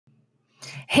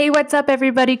Hey, what's up,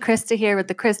 everybody? Krista here with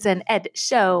the Krista and Ed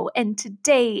Show. And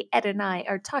today, Ed and I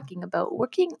are talking about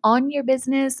working on your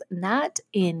business, not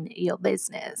in your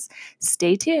business.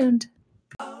 Stay tuned.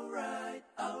 All right.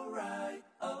 Okay.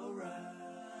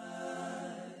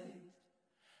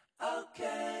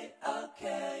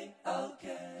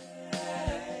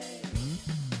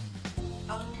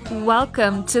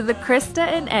 Welcome to the Krista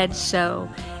and Ed Show.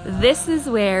 This is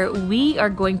where we are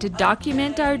going to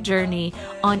document our journey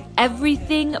on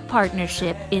everything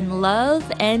partnership in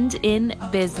love and in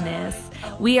business.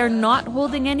 We are not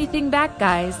holding anything back,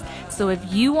 guys. So if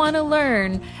you want to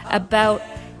learn about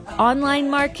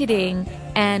online marketing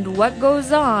and what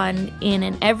goes on in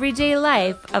an everyday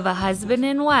life of a husband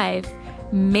and wife,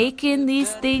 making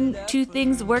these two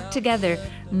things work together,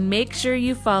 make sure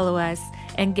you follow us.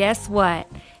 And guess what?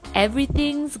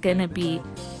 Everything's gonna be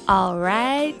all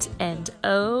right and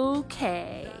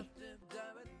okay.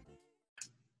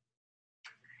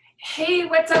 Hey,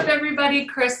 what's up, everybody?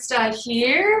 Krista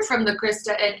here from the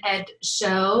Krista and Ed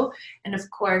Show. And of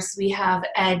course, we have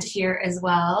Ed here as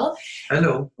well.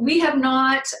 Hello. We have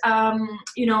not,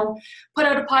 put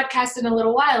out a podcast in a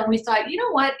little while. And we thought, you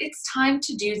know what? It's time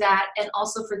to do that. And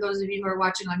also for those of you who are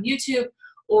watching on YouTube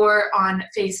or on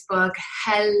Facebook,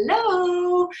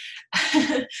 hello.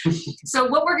 So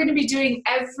what we're going to be doing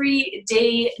every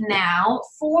day now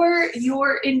for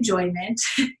your enjoyment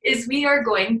is we are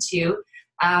going to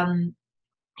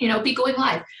be going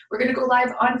live. We're going to go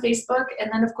live on Facebook, and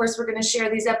then of course we're going to share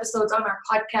these episodes on our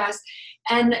podcast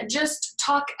and just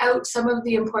talk out some of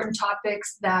the important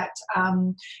topics that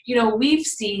we've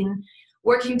seen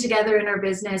working together in our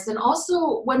business, and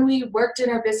also when we worked in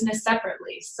our business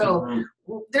separately. So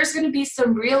there's going to be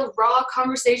some real raw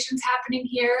conversations happening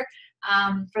here.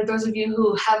 For those of you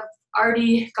who have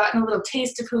already gotten a little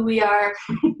taste of who we are,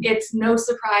 it's no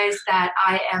surprise that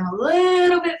I am a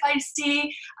little bit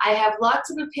feisty. I have lots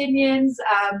of opinions,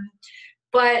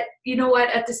 but you know what,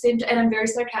 at the same time, and I'm very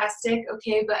sarcastic,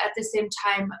 okay, but at the same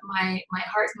time, my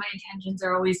heart, my intentions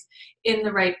are always in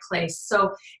the right place.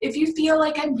 So if you feel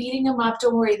like I'm beating them up,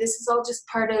 don't worry, this is all just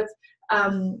part of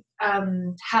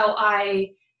how I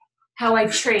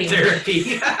train.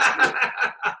 Therapy.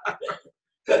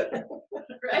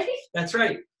 Right? That's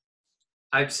right.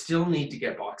 I still need to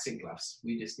get boxing gloves.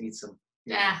 We just need some.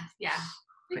 Yeah.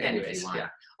 Anyways, if you want. yeah.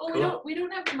 Oh, Cool. we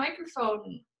don't have the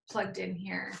microphone plugged in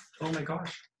here. Oh my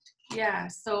gosh. Yeah,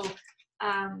 so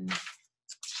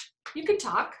you can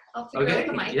talk. I'll figure out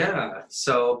the mic. Yeah.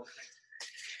 So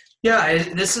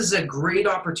this is a great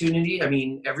opportunity. I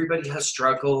mean, everybody has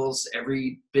struggles.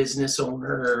 Every business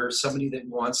owner or somebody that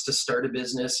wants to start a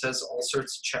business has all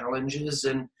sorts of challenges,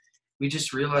 and we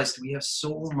just realized we have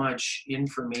so much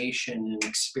information and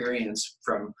experience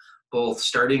from both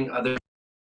starting other.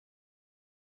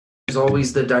 There's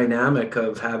always the dynamic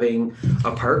of having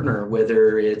a partner,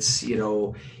 whether it's,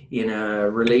 in a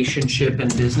relationship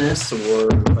and business or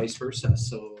vice versa.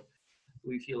 So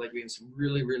we feel like we have some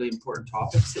really, really important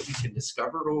topics that we can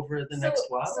discover over the next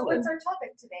while. So what's our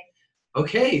topic today?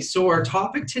 Okay, so our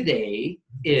topic today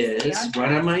is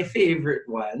one of my favorite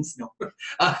ones.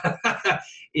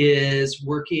 Is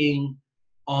working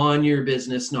on your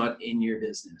business, not in your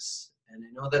business. And I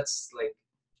know that's like,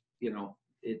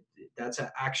 that's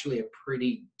actually a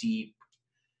pretty deep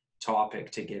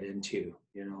topic to get into,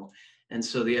 And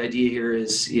so the idea here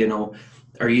is,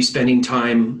 are you spending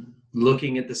time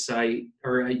looking at the site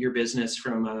or at your business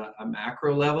from a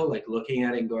macro level, like looking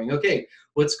at it and going, okay,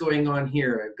 what's going on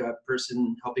here? I've got a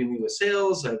person helping me with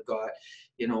sales. I've got,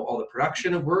 all the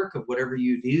production of work of whatever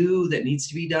you do that needs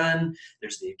to be done.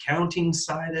 There's the accounting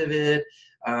side of it.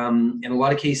 In a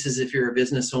lot of cases, if you're a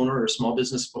business owner or a small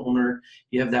business owner,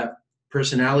 you have that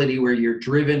personality where you're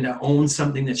driven to own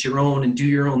something that's your own and do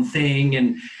your own thing.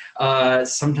 And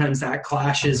sometimes that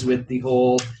clashes with the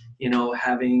whole,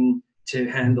 having to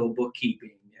handle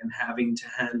bookkeeping and having to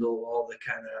handle all the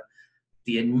kind of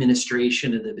the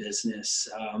administration of the business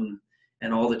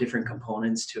and all the different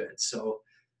components to it. So,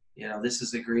 this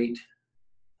is a great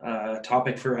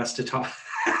topic for us to talk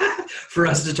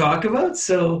about.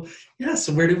 So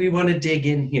so where do we want to dig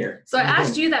in here? So I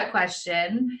asked you that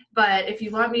question, but if you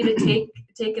want me to take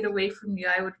it away from you,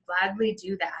 I would gladly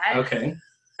do that. Okay.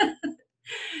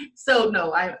 So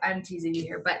no, I'm teasing you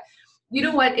here, but you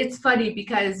know what? It's funny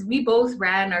because we both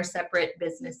ran our separate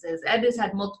businesses. Ed has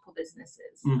had multiple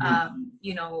businesses,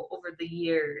 over the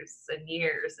years and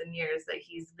years and years that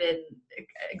he's been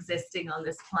existing on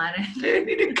this planet. I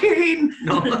need a cane.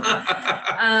 No.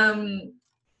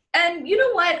 And you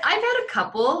know what? I've had a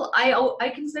couple.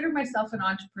 I consider myself an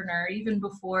entrepreneur even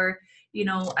before,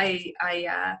 I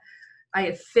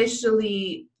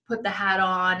officially put the hat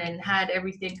on and had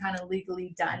everything kind of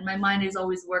legally done. My mind has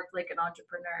always worked like an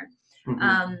entrepreneur.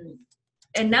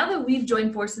 And now that we've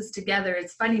joined forces together,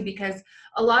 it's funny because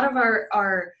a lot of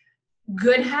our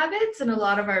good habits and a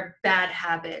lot of our bad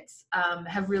habits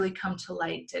have really come to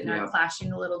light and are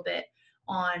clashing a little bit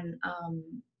on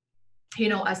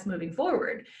us moving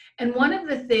forward. And one of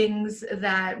the things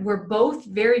that we're both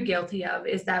very guilty of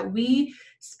is that we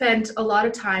spent a lot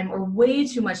of time, or way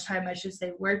too much time, I should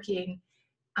say, working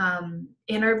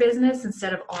in our business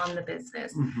instead of on the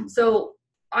business. So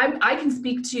I can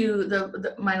speak to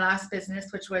my last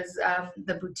business, which was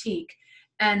the boutique.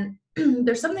 And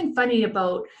there's something funny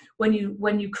about when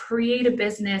you create a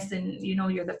business and,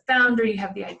 you're the founder, you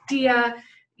have the idea.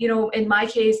 In my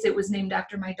case, it was named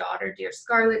after my daughter, dear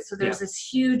Scarlett. So there's this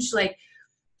huge, like,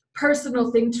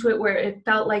 personal thing to it where it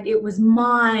felt like it was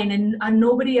mine and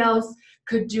nobody else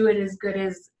could do it as good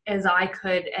as I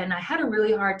could. And I had a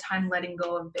really hard time letting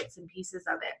go of bits and pieces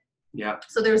of it. Yeah.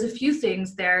 So there was a few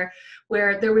things there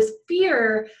where there was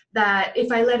fear that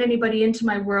if I let anybody into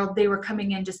my world, they were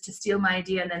coming in just to steal my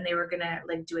idea and then they were going to,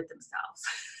 like, do it themselves.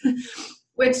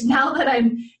 Which now that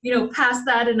I'm, past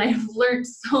that, and I've learned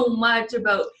so much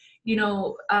about,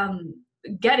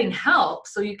 getting help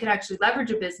so you can actually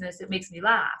leverage a business, it makes me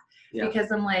laugh.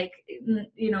 Because I'm like,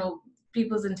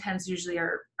 people's intents usually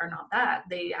are not that.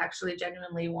 They actually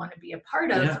genuinely want to be a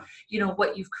part of,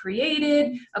 what you've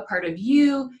created, a part of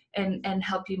you, and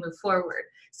help you move forward.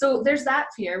 So there's that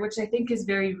fear, which I think is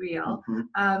very real.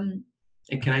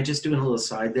 And can I just do a little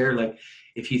aside there? Like,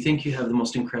 if you think you have the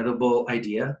most incredible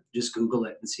idea, just Google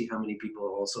it and see how many people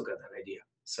have also got that idea.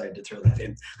 Decided to throw that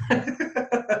in.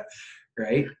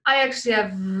 Right? I actually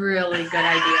have really good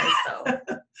ideas, though.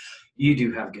 You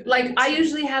do have good ideas. I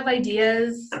usually have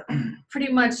ideas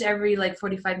pretty much every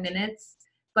 45 minutes,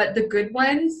 but the good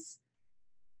ones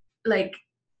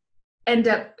end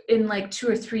up in 2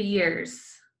 or 3 years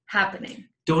happening.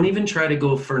 Don't even try to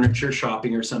go furniture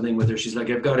shopping or something with her. She's like,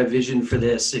 I've got a vision for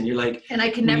this. And you're like, and I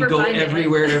can never go find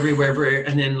everywhere.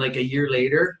 And then a year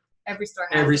later, every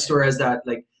store has that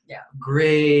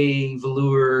gray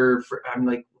velour. I'm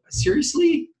like,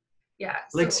 seriously? Yeah.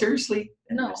 Seriously?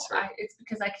 No, it's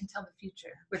because I can tell the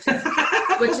future,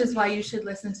 which is why you should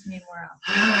listen to me more often.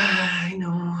 I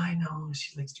know.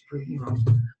 She likes to prove me wrong.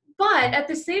 But at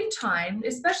the same time,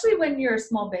 especially when you're a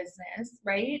small business,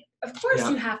 right? Of course,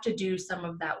 you have to do some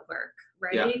of that work,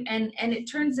 right? Yeah. And it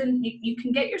turns in, you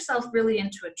can get yourself really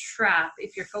into a trap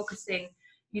if you're focusing,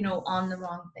 on the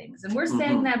wrong things. And we're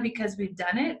saying that because we've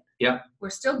done it. Yeah.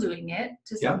 We're still doing it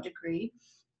to some degree.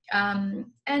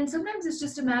 And sometimes it's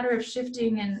just a matter of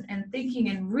shifting and thinking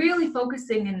and really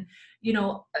focusing and,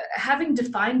 having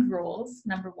defined roles,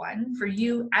 number one, for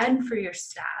you and for your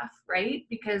staff, right?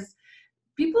 Because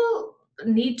people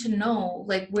need to know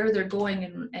where they're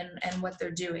going and what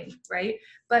they're doing, right?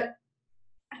 But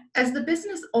as the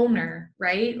business owner,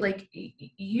 right,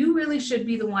 you really should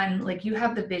be the one, you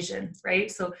have the vision,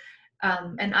 right? So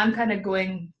and I'm kind of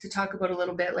going to talk about a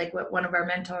little bit what one of our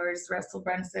mentors, Russell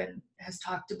Brunson, has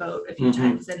talked about a few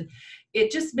times. And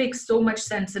it just makes so much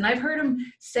sense. And I've heard him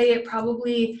say it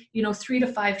probably, 3 to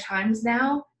 5 times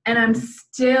now. And I'm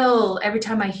still, every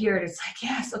time I hear it, it's like,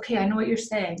 yes, okay, I know what you're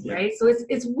saying, right? So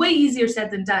it's way easier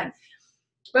said than done.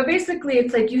 But basically,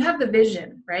 it's you have the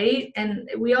vision, right? And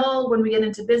we all, when we get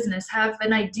into business, have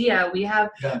an idea. We have,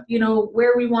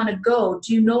 where we want to go.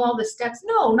 Do you know all the steps?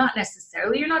 No, not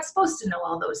necessarily. You're not supposed to know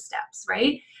all those steps,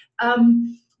 right?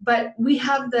 But we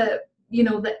have the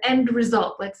end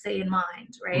result, let's say, in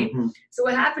mind, right? So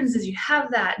what happens is you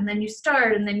have that, and then you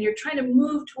start, and then you're trying to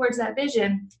move towards that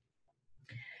vision.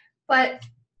 But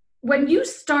when you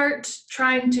start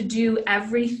trying to do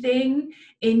everything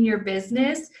in your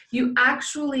business, you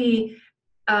actually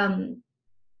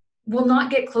will not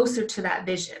get closer to that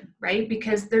vision, right?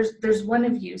 Because there's one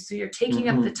of you, so you're taking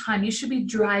up the time. You should be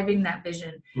driving that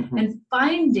vision and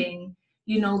finding,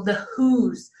 the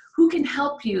who can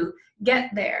help you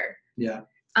get there. Yeah.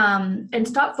 And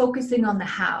stop focusing on the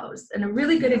hows. And a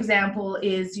really good example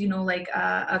is,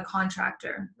 a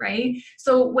contractor, right?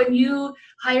 So when you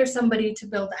hire somebody to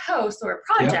build a house or a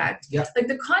project,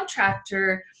 the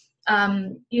contractor,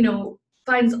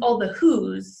 finds all the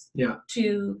who's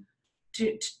to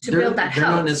build that house. They're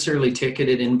not necessarily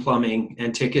ticketed in plumbing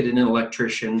and ticketed in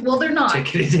electrician. Well, they're not.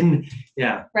 Ticketed in,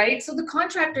 Right? So the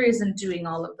contractor isn't doing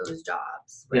all of those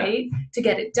jobs, right? To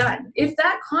get it done. If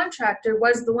that contractor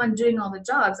was the one doing all the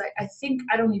jobs, I think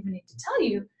I don't even need to tell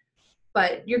you,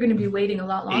 but you're going to be waiting a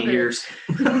lot longer. 8 years.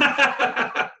 You're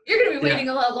going to be waiting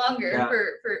a lot longer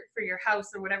for your house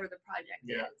or whatever the project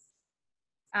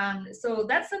is. So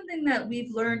that's something that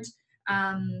we've learned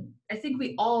I think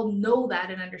we all know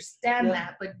that and understand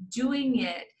that, but doing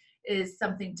it is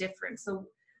something different. So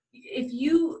if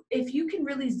you can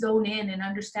really zone in and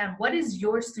understand what is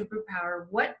your superpower,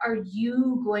 what are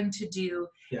you going to do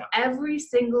every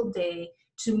single day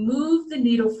to move the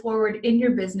needle forward in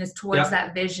your business towards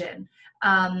that vision,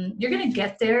 you're going to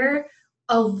get there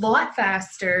a lot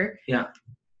faster. Yeah.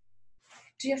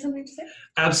 Do you have something to say?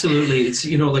 Absolutely. It's,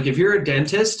 like if you're a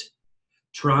dentist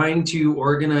trying to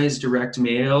organize direct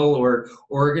mail or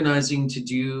organizing to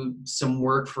do some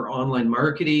work for online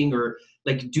marketing, or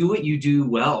like do what you do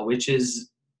well, which is,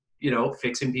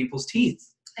 fixing people's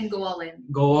teeth. And go all in.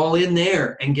 Go all in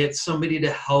there and get somebody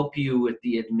to help you with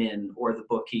the admin or the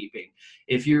bookkeeping.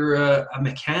 If you're a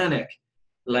mechanic,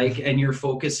 and you're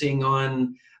focusing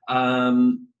on,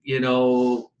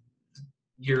 your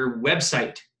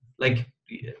website,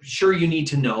 sure, you need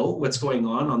to know what's going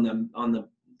on the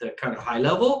kind of high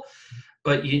level,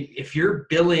 but if you're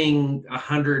billing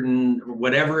 100 and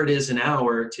whatever it is an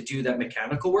hour to do that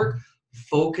mechanical work,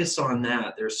 focus on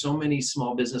that. There's so many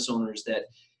small business owners that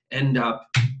end up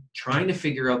trying to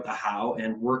figure out the how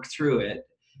and work through it,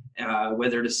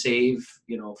 whether to save,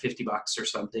 $50 or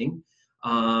something.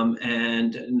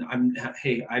 And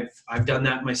I've done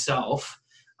that myself.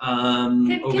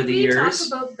 Over the years.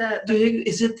 Talk about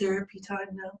is it therapy time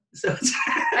now?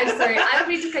 I'm sorry, I don't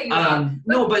mean to cut you off.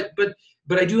 No, but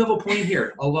I do have a point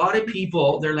here. A lot of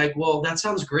people, they're like, well, that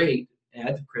sounds great,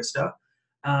 Ed, Krista,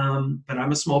 but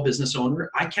I'm a small business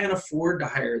owner. I can't afford to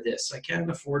hire this. I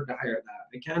can't afford to hire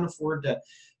that. I can't afford to,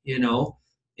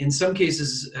 in some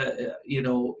cases,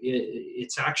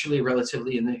 it's actually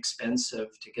relatively inexpensive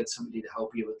to get somebody to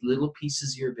help you with little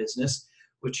pieces of your business,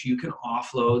 which you can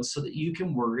offload so that you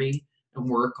can worry and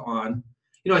work on.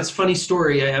 It's a funny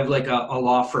story. I have a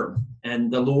law firm,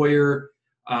 and the lawyer,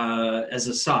 as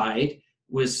a side,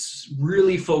 was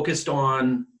really focused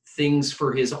on things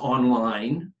for his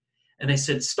online. And I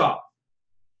said, stop.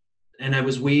 And I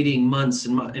was waiting months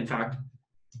and months, in fact,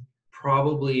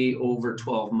 probably over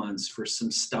 12 months for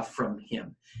some stuff from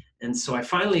him. And so I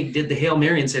finally did the Hail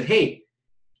Mary and said, hey,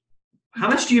 how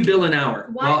much do you bill an hour?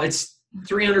 What? Well, it's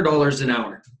 $300 an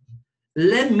hour.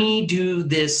 Let me do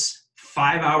this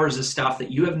 5 hours of stuff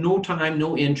that you have no time,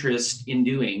 no interest in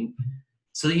doing,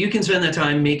 so that you can spend that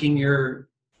time making your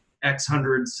X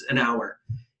hundreds an hour.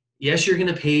 Yes, you're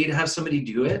going to pay to have somebody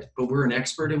do it, but we're an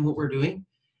expert in what we're doing.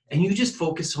 And you just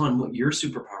focus on what your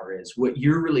superpower is, what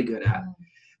you're really good at.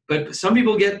 But some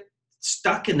people get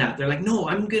stuck in that. They're like, no,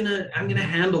 I'm gonna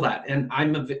handle that. And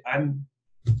I'm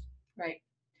right.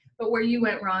 But where you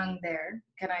went wrong there,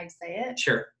 can I say it?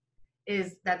 Sure.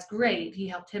 That's great. He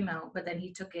helped him out, but then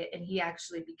he took it and he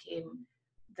actually became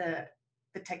the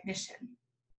technician.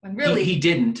 When really he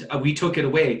didn't. We took it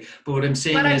away. But what I'm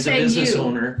saying is, a business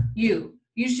owner, you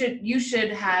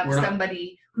should have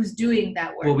somebody who's doing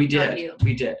that work. Well, we did.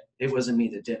 We did. It wasn't me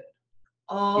that did it.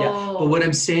 Oh. Yeah. But what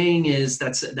I'm saying is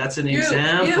that's an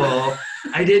example.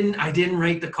 I didn't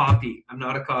write the copy. I'm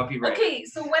not a copywriter. Okay,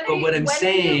 so when are you going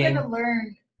to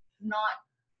learn not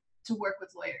to work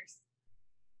with lawyers?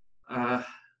 I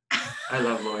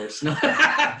love lawyers. No.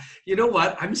 You know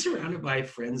what? I'm surrounded by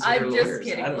friends that are lawyers. I'm just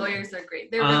kidding. Lawyers are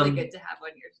great. They're really good to have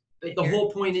on your. The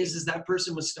whole point is that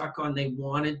person was stuck on, they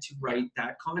wanted to write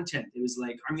that content. It was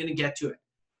like, I'm going to get to it.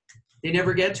 They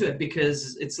never get to it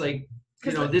because it's like,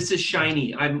 this is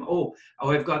shiny.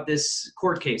 I've got this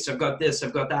court case. I've got this,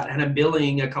 I've got that. And I'm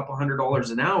billing a couple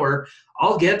 $100 an hour.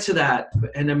 I'll get to that.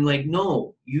 And I'm like,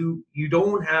 no, you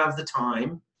don't have the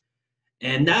time.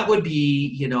 And that would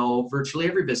be, virtually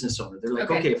every business owner. They're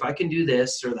like, okay, if I can do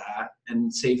this or that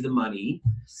and save the money,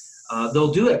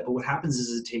 they'll do it. But what happens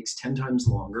is it takes 10 times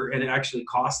longer, and it actually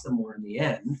costs them more in the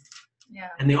end. Yeah.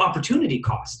 And the opportunity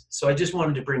cost. So I just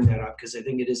wanted to bring that up because I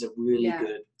think it is a really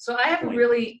good. So I have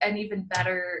an even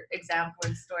better example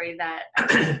and story that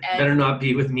Ed, better not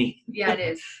be with me. Yeah, it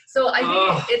is. So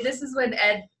I think this is when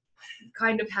Ed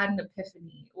kind of had an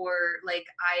epiphany, or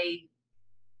I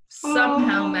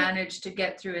somehow managed to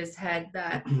get through his head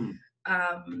that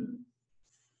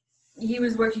he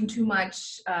was working too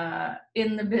much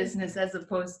in the business as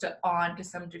opposed to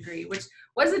some degree, which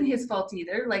wasn't his fault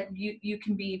either. You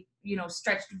can be,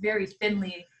 stretched very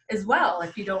thinly as well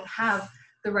if you don't have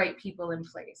the right people in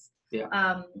place.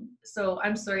 Yeah. So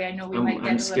I'm sorry, I know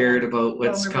I'm scared about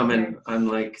what's coming. I'm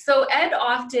like. So Ed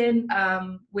often,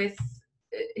 with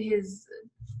his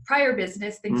prior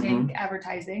business, Think Tank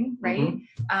Advertising, right,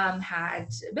 had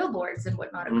billboards and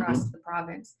whatnot across the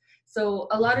province. So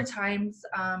a lot of times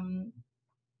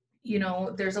you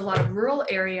know, there's a lot of rural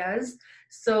areas.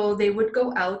 So they would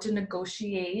go out and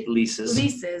negotiate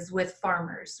leases with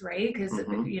farmers, right? Because,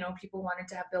 you know, people wanted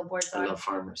to have billboards on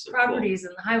farmers. properties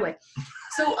in the highway.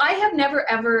 So I have never,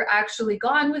 ever actually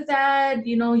gone with that.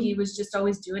 You know, he was just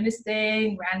always doing his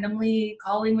thing, randomly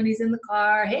calling when he's in the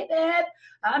car. Hey, babe,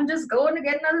 I'm just going to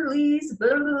get another lease,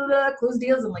 blah, blah, blah, blah, close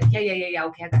deals. I'm like, yeah,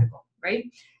 okay, I gotta go, right?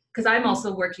 Because I'm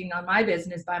also working on my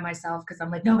business by myself, because I'm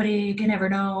like, nobody can ever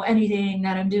know anything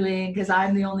that I'm doing because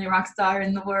I'm the only rock star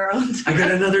in the world. I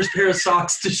got another pair of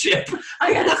socks to ship.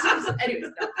 Anyways,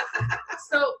 no.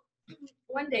 So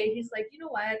one day he's like, you know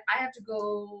what? I have to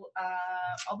go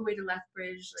all the way to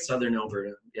Lethbridge. Like, Southern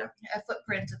Alberta, yeah. A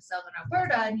footprint of Southern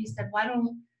Alberta. And he said, why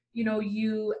don't, you know,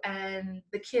 you and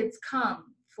the kids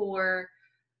come for...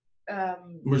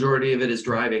 majority of it is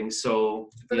driving, so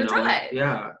for the drive,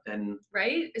 yeah, and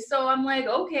right. So I'm like,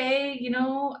 okay, you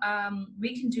know,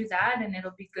 we can do that, and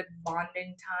it'll be good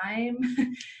bonding time,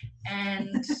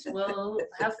 and we'll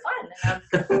have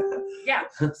fun. Yeah.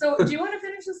 So do you want to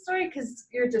finish the story, because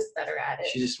you're just better at it?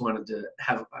 She just wanted to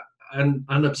have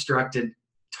unobstructed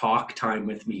talk time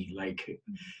with me. Like,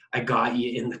 I got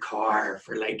you in the car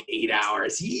for like 8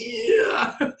 hours.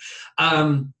 Yeah.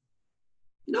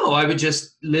 No, I would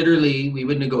just literally, we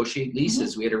would negotiate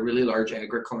leases. We had a really large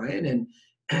agri client,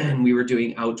 and we were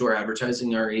doing outdoor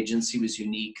advertising. Our agency was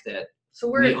unique that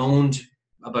we owned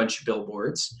a bunch of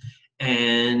billboards.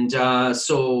 And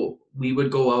so we would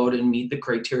go out and meet the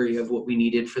criteria of what we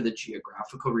needed for the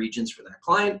geographical regions for that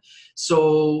client.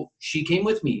 So she came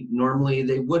with me. Normally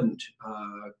they wouldn't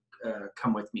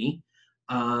come with me.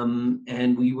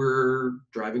 And we were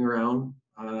driving around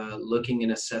looking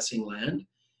and assessing land,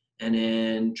 and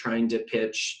then trying to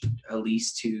pitch a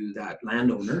lease to that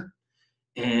landowner.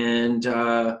 And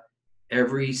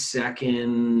every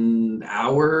second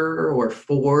hour or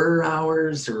 4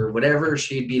 hours or whatever,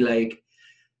 she'd be like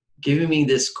giving me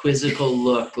this quizzical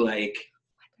look like,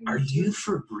 are you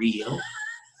for real?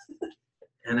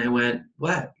 And I went,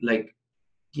 what? Like,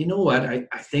 you know what? I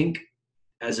think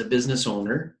as a business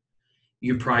owner,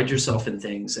 you pride yourself in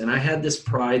things. And I had this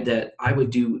pride that I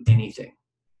would do anything.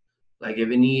 Like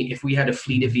if we had a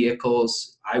fleet of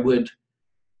vehicles, I would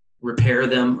repair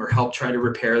them or help try to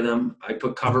repair them. I'd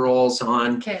put coveralls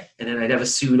on, and then I'd have a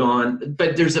suit on.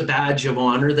 But there's a badge of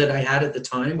honor that I had at the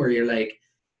time where you're like,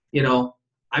 you know,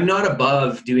 I'm not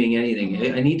above doing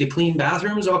anything. I need to clean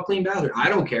bathrooms, I'll clean bathrooms. I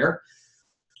don't care.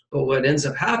 But what ends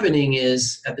up happening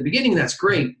is at the beginning, that's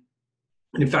great.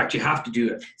 And in fact, you have to do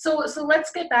it. So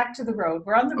let's get back to the road.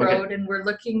 We're on the road and we're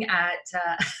looking at,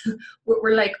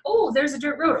 we're like, oh, there's a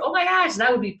dirt road. Oh my gosh,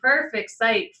 that would be perfect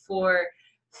site for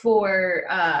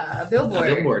a billboard.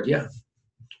 A billboard, yeah.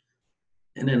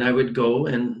 And then I would go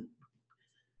and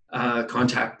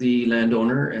contact the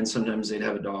landowner, and sometimes they'd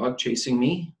have a dog chasing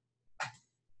me,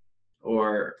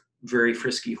 or very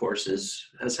frisky horses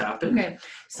has happened. Okay,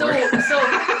 so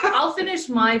I'll finish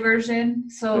my version.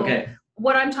 So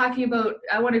what I'm talking about,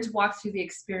 I wanted to walk through the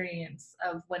experience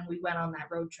of when we went on that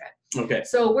road trip. Okay.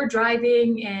 So we're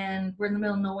driving and we're in the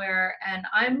middle of nowhere, and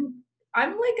I'm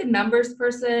like a numbers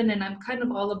person, and I'm kind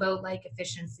of all about like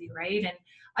efficiency, right? And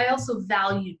I also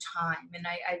value time, and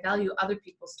I value other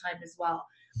people's time as well.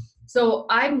 So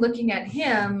I'm looking at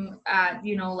him at,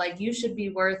 you know, like, you should be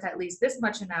worth at least this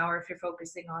much an hour if you're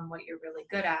focusing on what you're really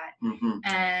good at.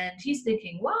 And he's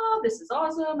thinking, wow, this is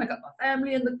awesome. I got my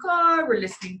family in the car. We're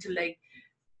listening to like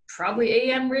probably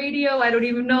AM radio. I don't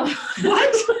even know.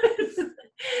 What?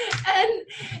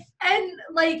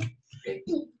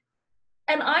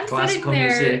 And I'm classical sitting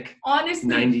there, music, honestly,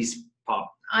 90s pop.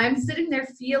 I'm sitting there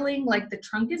feeling like the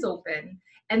trunk is open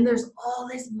and there's all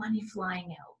this money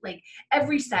flying out, like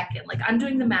every second. Like, I'm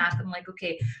doing the math. I'm like,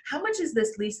 okay, how much is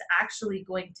this lease actually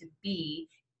going to be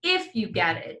if you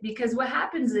get it? Because what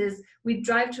happens is we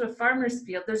drive to a farmer's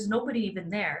field, there's nobody even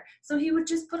there. So he would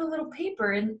just put a little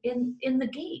paper in the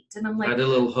gate. And I'm like, I had a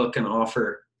little hook and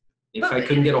offer. If I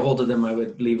couldn't get a hold of them, I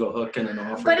would leave a hook and an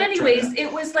offer. But anyways, it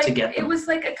was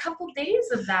like a couple days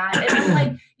of that. And I'm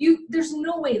like, there's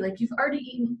no way, like, you've already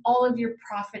eaten all of your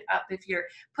profit up if you're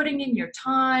putting in your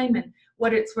time and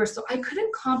what it's worth. So I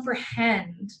couldn't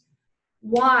comprehend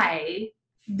why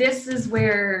this is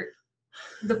where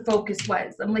the focus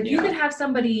was. I'm like, you could have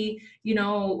somebody, you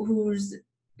know, who's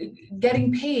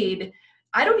getting paid,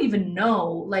 I don't even know,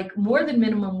 like more than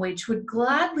minimum wage, would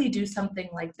gladly do something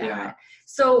like that. Yeah.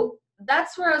 So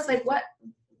that's where I was like, what,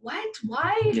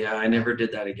 why? Yeah, I never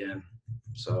did that again.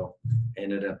 So I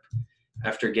ended up,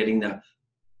 after getting that,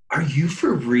 are you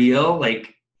for real?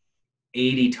 Like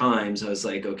 80 times, I was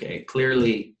like, okay,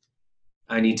 clearly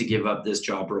I need to give up this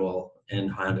job role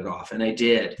and hand it off. And I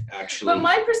did actually. But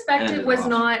my perspective was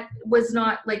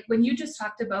not like when you just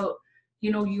talked about,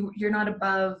 you know, you're not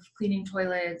above cleaning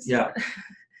toilets. Yeah.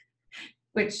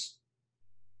 Which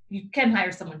you can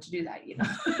hire someone to do that, you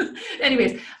know.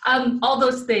 Anyways, all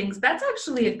those things, that's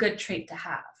actually a good trait to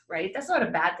have, right? That's not a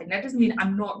bad thing. That doesn't mean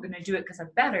I'm not going to do it because I'm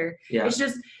better. Yeah. It's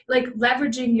just like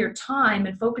leveraging your time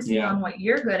and focusing on what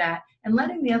you're good at and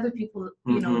letting the other people,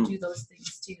 you know, do those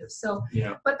things too. So,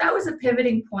 but that was a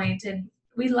pivoting point, and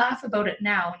we laugh about it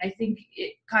now. And I think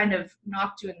it kind of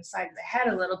knocked you in the side of the head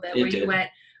a little bit, where you went,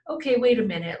 okay, wait a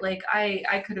minute. Like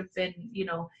I could have been, you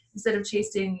know, instead of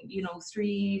chasing, you know,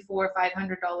 $300, $400,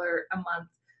 $500 a month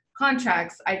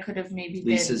contracts, I could have maybe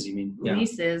leases. You mean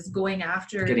leases, going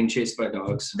after getting chased by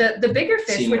dogs, the bigger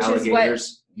fish, which is what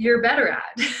you're better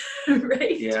at,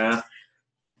 right? Yeah.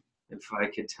 If I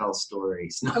could tell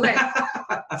stories. Okay.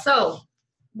 So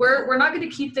we're not going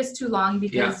to keep this too long,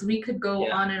 because we could go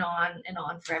on and on and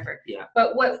on forever. Yeah.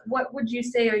 But what would you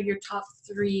say are your top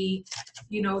 3,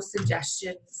 you know,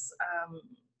 suggestions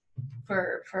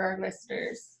for our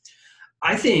listeners?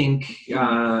 I think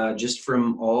just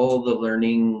from all the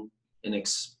learning and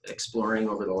exploring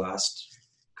over the last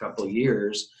couple of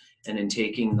years, and in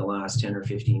taking the last 10 or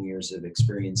 15 years of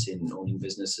experience in owning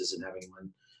businesses and having one,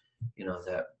 you know,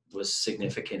 that was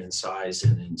significant in size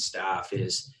and in staff,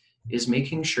 is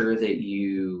making sure that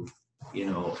you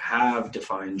know, have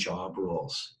defined job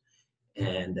roles,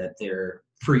 and that they're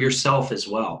for yourself as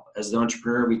well. As an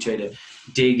entrepreneur, we try to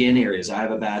dig in areas. I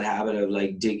have a bad habit of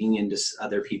like digging into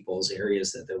other people's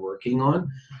areas that they're working on,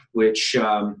 which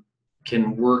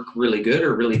can work really good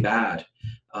or really bad.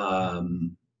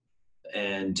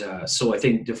 So I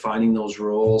think defining those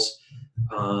roles,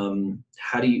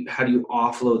 how do you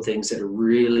offload things that are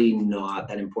really not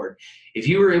that important? If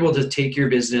you were able to take your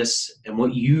business and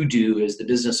what you do as the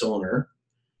business owner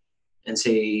and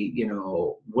say, you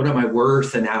know, what am I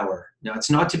worth an hour? Now, it's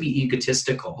not to be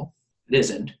egotistical. It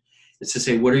isn't. It's to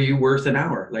say, what are you worth an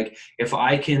hour? Like, if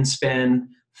I can spend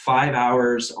 5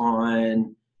 hours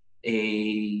on a,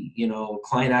 you know,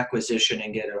 client acquisition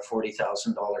and get a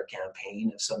 $40,000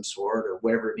 campaign of some sort, or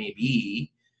whatever it may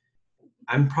be,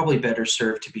 I'm probably better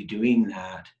served to be doing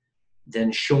that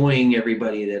than showing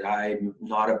everybody that I'm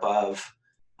not above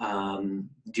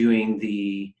doing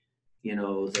the, you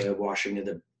know, the washing of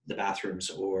the bathrooms,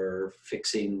 or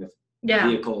fixing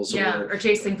vehicles, or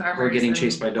chasing farmers, or getting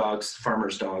chased by dogs,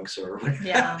 farmers' dogs, or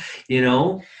whatever, you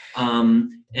know,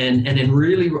 and then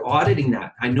really auditing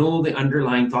that. I know the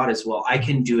underlying thought is, well, I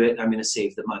can do it, I'm going to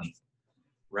save the money,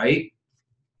 right?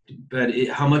 But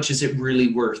how much is it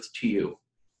really worth to you?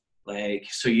 Like,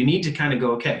 so you need to kind of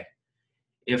go, okay,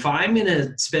 if I'm going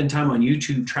to spend time on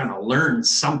YouTube trying to learn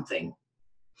something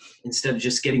instead of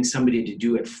just getting somebody to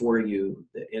do it for you,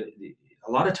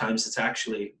 a lot of times it's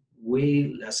actually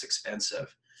way less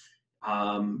expensive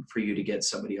for you to get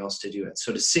somebody else to do it.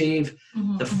 So to save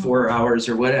the 4 hours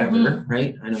or whatever,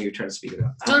 right? I know you're trying to speak it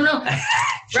up. No.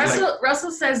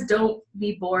 Russell says, don't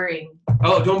be boring.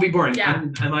 Oh, don't be boring. Yeah.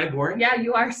 Am I boring? Yeah,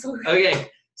 you are. So okay.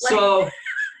 So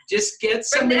just get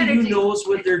somebody who knows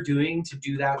what they're doing to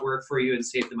do that work for you and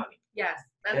save the money. Yes,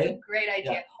 that's a great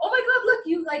idea. Yeah. Oh my God, look,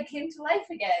 you like came to life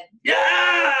again.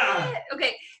 Yeah.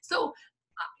 Okay, so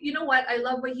you know what? I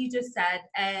love what you just said,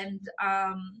 and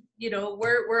you know,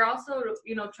 we're also,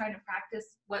 you know, trying to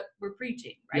practice what we're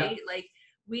preaching, right? Yeah. Like,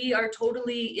 we are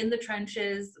totally in the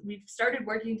trenches. We've started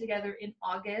working together in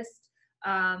August.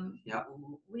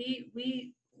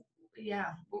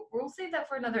 We'll save that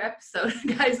for another episode,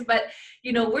 guys. But,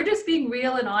 you know, we're just being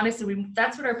real and honest, and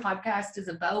that's what our podcast is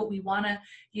about. We want to,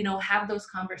 you know, have those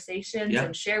conversations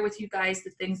and share with you guys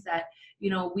the things that, you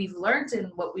know, we've learned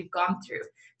and what we've gone through.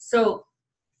 So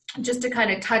just to kind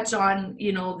of touch on,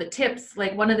 you know, the tips,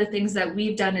 like one of the things that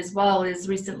we've done as well is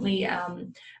recently,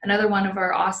 another one of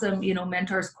our awesome, you know,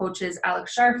 mentors, coaches,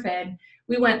 Alex Sharfan,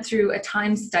 we went through a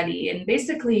time study, and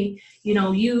basically, you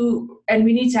know, and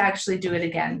we need to actually do it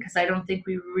again, because I don't think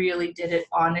we really did it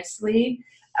honestly.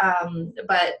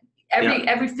 But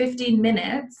every 15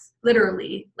 minutes,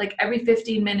 literally, like every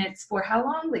 15 minutes for how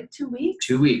long? Like 2 weeks?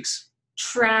 2 weeks.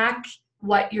 Track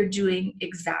what you're doing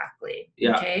exactly.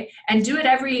 Okay. And do it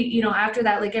every, you know, after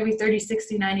that, like every 30,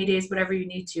 60, 90 days, whatever you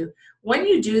need to. When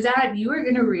you do that, you are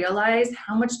going to realize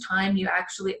how much time you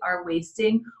actually are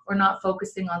wasting or not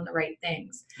focusing on the right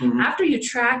things. After you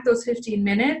track those 15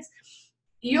 minutes,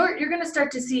 you're going to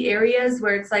start to see areas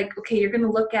where it's like, okay, you're going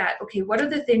to look at, okay, what are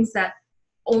the things that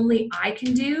only I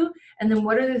can do, and then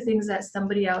what are the things that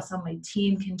somebody else on my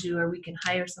team can do, or we can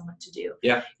hire someone to do.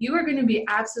 Yeah. You are going to be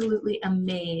absolutely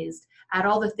amazed at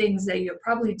all the things that you're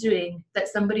probably doing that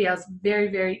somebody else very,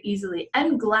 very easily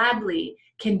and gladly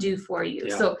can do for you.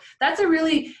 Yeah. So that's a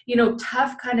really,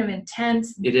 tough, kind of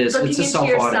intense, it is. looking It's a into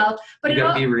self-audit. yourself, but you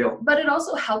gotta be real. But it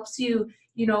also helps you,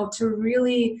 to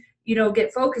really,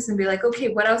 get focused and be like, okay,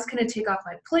 what else can I take off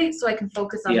my plate so I can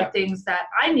focus on the things that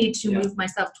I need to move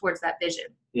myself towards that vision.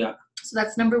 Yeah. So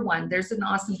that's number one. There's an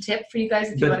awesome tip for you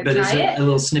guys if you want to try is it. A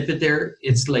little snippet there.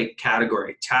 It's like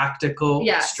category, tactical,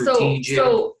 strategic.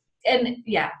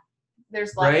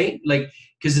 There's lots. Right? Like,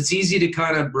 because it's easy to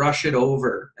kind of brush it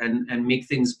over and make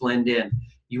things blend in.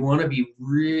 You want to be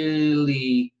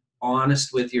really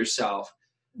honest with yourself.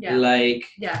 Yeah. Like.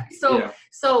 Yeah.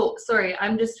 So sorry,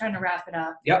 I'm just trying to wrap it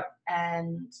up. Yep.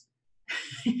 And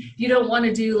you don't want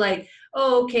to do like,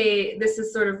 oh, okay, this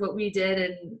is sort of what we did,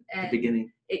 and the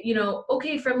beginning.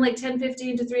 Okay, from like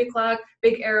 10:15 to 3 o'clock,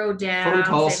 big arrow down, phone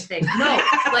calls. same thing. No,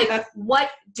 like, what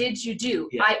did you do?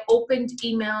 Yeah. I opened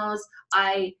emails.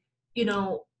 I,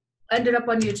 ended up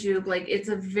on YouTube. Like, it's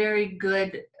a very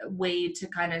good way to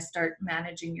kind of start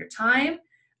managing your time.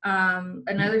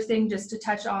 Another thing just to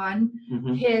touch on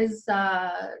his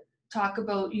talk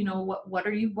about, what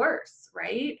are you worth,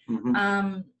 right?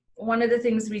 One of the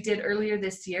things we did earlier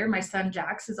this year, my son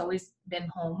Jax has always been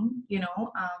home,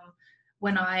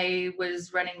 when I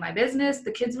was running my business,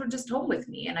 the kids were just home with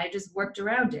me and I just worked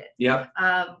around it. Yeah.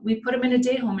 We put him in a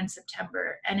day home in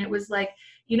September, and it was like,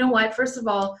 you know what, first of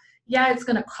all, yeah, it's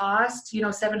going to cost,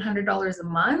 $700 a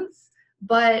month,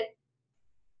 but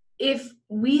if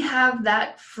we have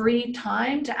that free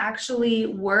time to actually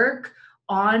work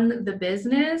on the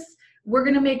business, we're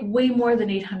going to make way more than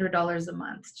 $800 a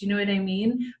month. Do you know what I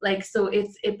mean? Like, so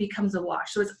it becomes a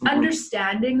wash. So it's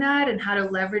understanding that and how to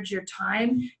leverage your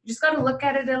time. You just got to look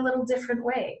at it a little different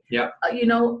way. Yeah.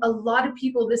 A lot of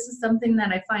people, this is something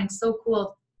that I find so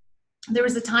cool. There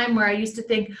was a time where I used to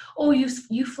think, oh,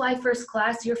 you fly first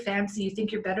class, you're fancy, you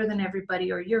think you're better than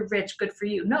everybody, or you're rich, good for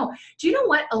you. No. Do you know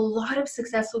what? A lot of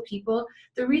successful people,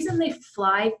 the reason they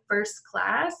fly first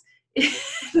class,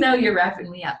 now you're wrapping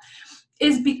me up,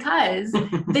 is because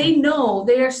they know,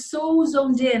 they are so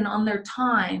zoned in on their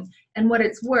time and what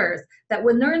it's worth, that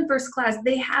when they're in first class,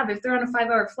 if they're on a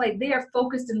 5-hour flight, they are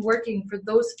focused and working for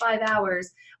those 5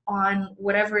 hours on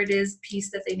whatever it is piece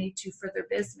that they need to for their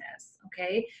business.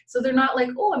 Okay. So they're not like,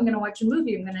 oh, I'm going to watch a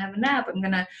movie. I'm going to have a nap. I'm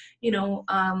going to,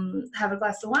 have a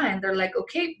glass of wine. They're like,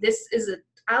 okay, this is an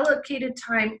allocated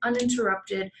time,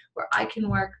 uninterrupted, where I can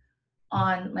work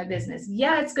on my business.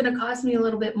 Yeah, it's going to cost me a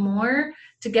little bit more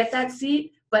to get that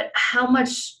seat, but how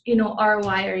much,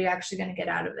 ROI are you actually going to get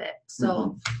out of it?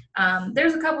 So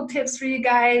there's a couple tips for you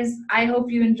guys. I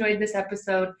hope you enjoyed this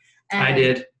episode. And I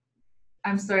did.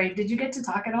 I'm sorry. Did you get to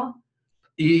talk at all?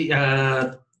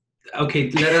 Okay,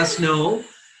 let us know.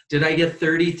 Did I get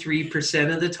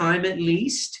 33% of the time at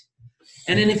least?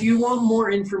 And then if you want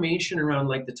more information around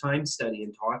like the time study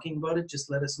and talking about it,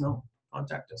 just let us know.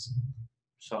 Contact us.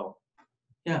 So,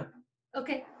 yeah.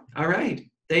 Okay. All right.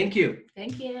 Thank you.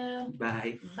 Thank you.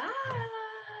 Bye. Bye.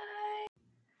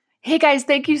 Hey guys,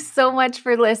 thank you so much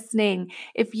for listening.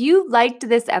 If you liked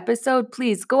this episode,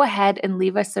 please go ahead and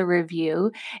leave us a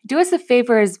review. Do us a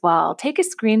favor as well. Take a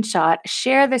screenshot,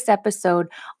 share this episode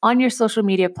on your social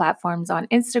media platforms on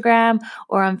Instagram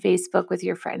or on Facebook with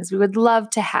your friends. We would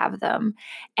love to have them.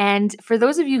 And for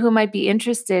those of you who might be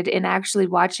interested in actually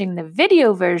watching the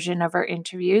video version of our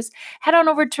interviews, head on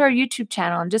over to our YouTube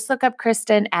channel and just look up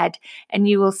Krista and Ed, and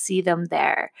you will see them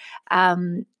there.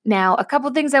 Now, a couple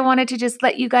things I wanted to just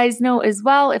let you guys know as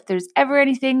well. If there's ever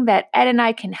anything that Ed and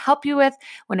I can help you with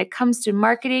when it comes to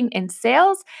marketing and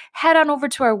sales, head on over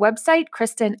to our website,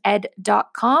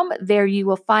 kristaanded.com. There you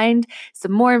will find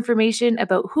some more information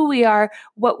about who we are,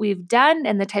 what we've done,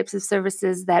 and the types of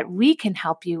services that we can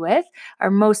help you with.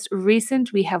 Our most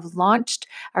recent, we have launched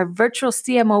our virtual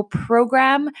CMO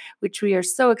program, which we are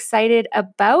so excited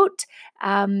about.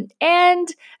 And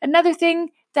another thing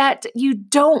that you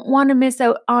don't want to miss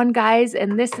out on, guys,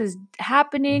 and this is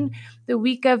happening the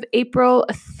week of April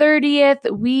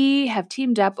 30th. We have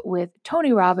teamed up with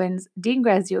Tony Robbins, Dean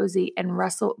Graziosi, and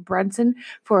Russell Brunson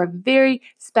for a very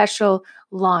special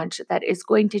launch that is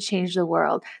going to change the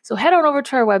world. So head on over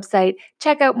to our website,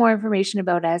 check out more information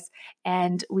about us,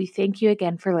 and we thank you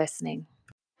again for listening.